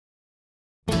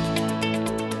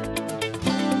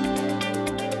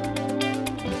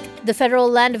The Federal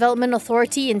Land Development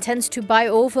Authority intends to buy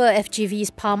over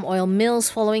FGV's palm oil mills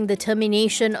following the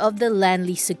termination of the land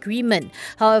lease agreement.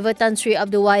 However, Tan Sri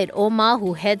Abdul Wahid Omar,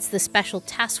 who heads the special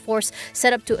task force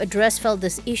set up to address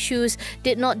Felda's issues,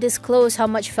 did not disclose how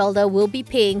much Felda will be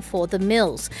paying for the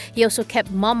mills. He also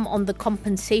kept mum on the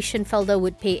compensation Felda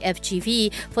would pay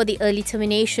FGV for the early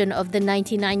termination of the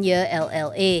 99-year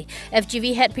LLA.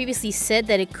 FGV had previously said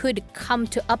that it could come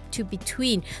to up to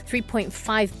between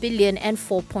 3.5 billion and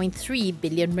 4.3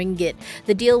 billion ringgit.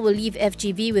 The deal will leave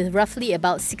FGV with roughly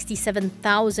about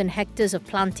 67,000 hectares of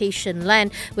plantation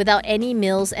land without any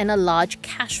mills and a large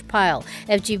cash pile.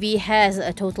 FGV has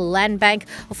a total land bank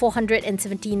of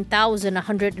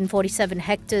 417,147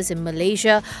 hectares in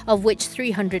Malaysia, of which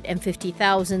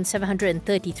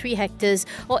 350,733 hectares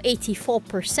or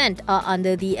 84% are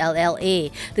under the LLA.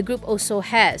 The group also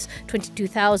has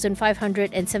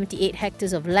 22,578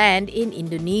 hectares of land in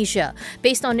Indonesia.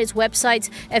 Based on its websites,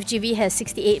 FGV has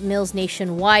 68 mills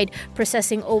nationwide,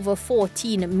 processing over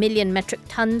 14 million metric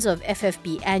tons of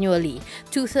FFB annually.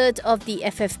 Two-thirds of the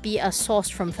FFB are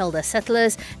sourced from Felda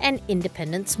settlers and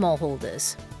independent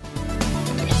smallholders.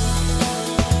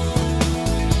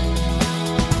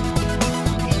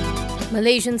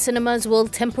 Malaysian cinemas will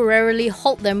temporarily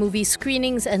halt their movie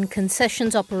screenings and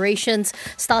concessions operations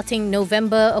starting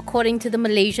November, according to the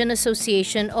Malaysian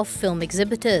Association of Film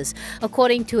Exhibitors.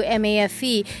 According to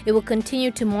MAFE, it will continue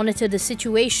to monitor the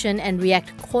situation and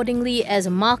react accordingly as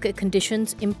market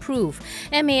conditions improve.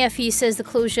 MAFE says the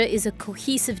closure is a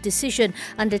cohesive decision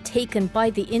undertaken by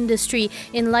the industry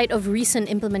in light of recent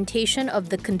implementation of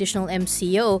the conditional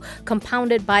MCO,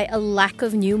 compounded by a lack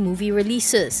of new movie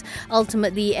releases.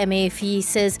 Ultimately, MAFE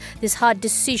says this hard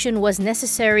decision was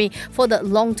necessary for the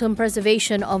long-term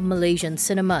preservation of Malaysian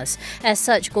cinemas. As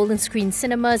such, Golden Screen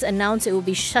Cinemas announced it will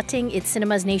be shutting its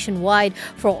cinemas nationwide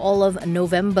for all of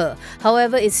November.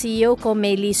 However, its CEO Ko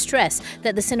Mei Lee stressed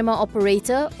that the cinema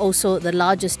operator, also the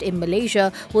largest in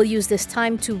Malaysia, will use this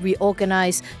time to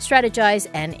reorganize, strategize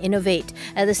and innovate.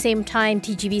 At the same time,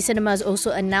 TGV Cinemas also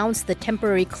announced the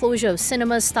temporary closure of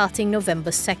cinemas starting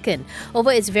November 2nd.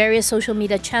 Over its various social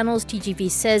media channels, TGV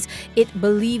says it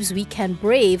believes we can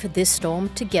brave this storm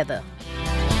together.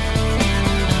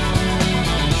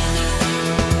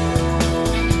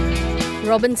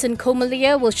 Robinson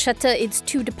Comalia will shutter its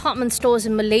 2 department stores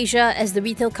in Malaysia as the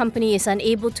retail company is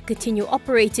unable to continue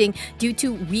operating due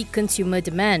to weak consumer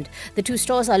demand. The 2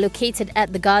 stores are located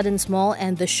at the Gardens Mall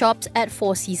and the shops at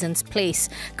Four Seasons Place.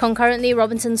 Concurrently,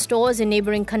 Robinson stores in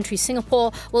neighbouring country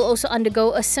Singapore will also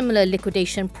undergo a similar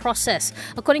liquidation process.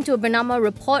 According to a Bernama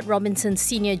report, Robinson's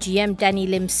senior GM Danny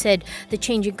Lim said the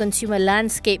changing consumer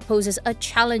landscape poses a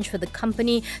challenge for the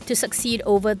company to succeed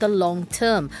over the long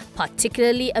term,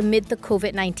 particularly amid the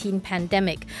COVID-19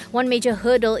 pandemic. One major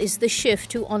hurdle is the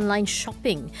shift to online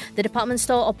shopping. The department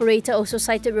store operator also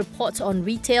cited reports on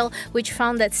retail, which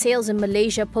found that sales in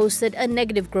Malaysia posted a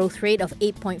negative growth rate of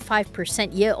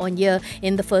 8.5% year-on-year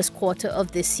in the first quarter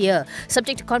of this year.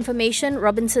 Subject to confirmation,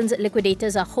 Robinson's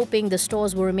liquidators are hoping the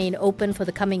stores will remain open for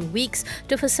the coming weeks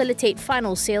to facilitate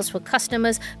final sales for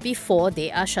customers before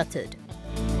they are shuttered.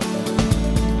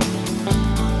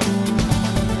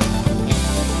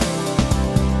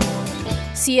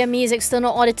 CME's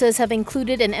external auditors have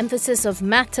included an emphasis of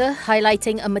matter,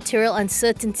 highlighting a material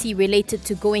uncertainty related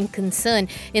to going concern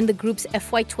in the group's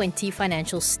FY20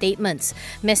 financial statements.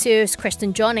 Messrs.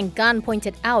 Creston John and Gunn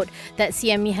pointed out that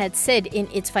CME had said in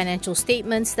its financial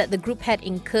statements that the group had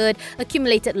incurred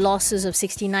accumulated losses of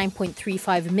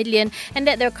 69.35 million and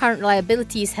that their current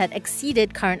liabilities had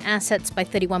exceeded current assets by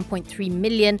 31.3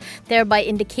 million, thereby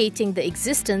indicating the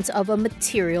existence of a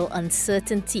material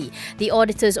uncertainty. The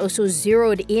auditors also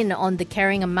zeroed in on the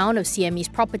carrying amount of CME's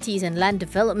properties and land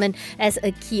development as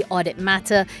a key audit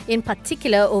matter, in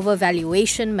particular over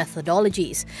valuation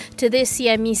methodologies. To this,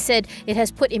 CME said it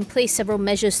has put in place several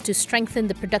measures to strengthen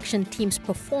the production team's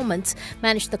performance,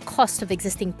 manage the cost of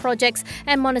existing projects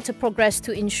and monitor progress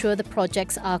to ensure the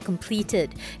projects are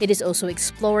completed. It is also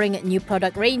exploring new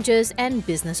product ranges and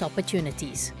business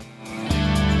opportunities.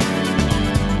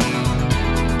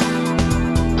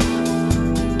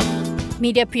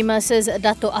 Media Prima says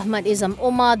Dato' Ahmad Izam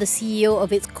Omar, the CEO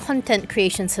of its content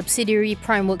creation subsidiary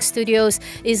Primeworks Studios,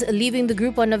 is leaving the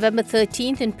group on November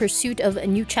 13th in pursuit of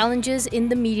new challenges in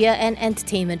the media and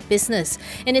entertainment business.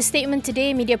 In a statement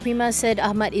today, Media Prima said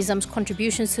Ahmad Izam's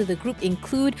contributions to the group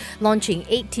include launching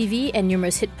 8TV and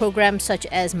numerous hit programs such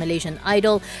as Malaysian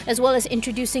Idol, as well as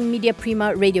introducing Media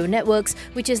Prima Radio Networks,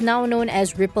 which is now known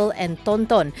as Ripple and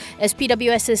Tonton. As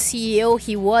PWS's CEO,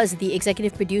 he was the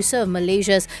executive producer of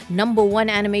Malaysia's #1 one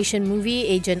animation movie,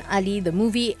 Agent Ali the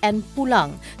Movie, and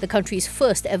Pulang, the country's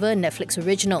first ever Netflix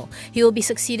original. He will be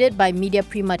succeeded by Media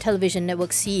Prima Television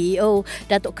Network CEO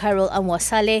Datuk Khairul Anwar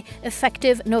Saleh,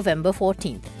 effective November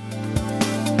 14th.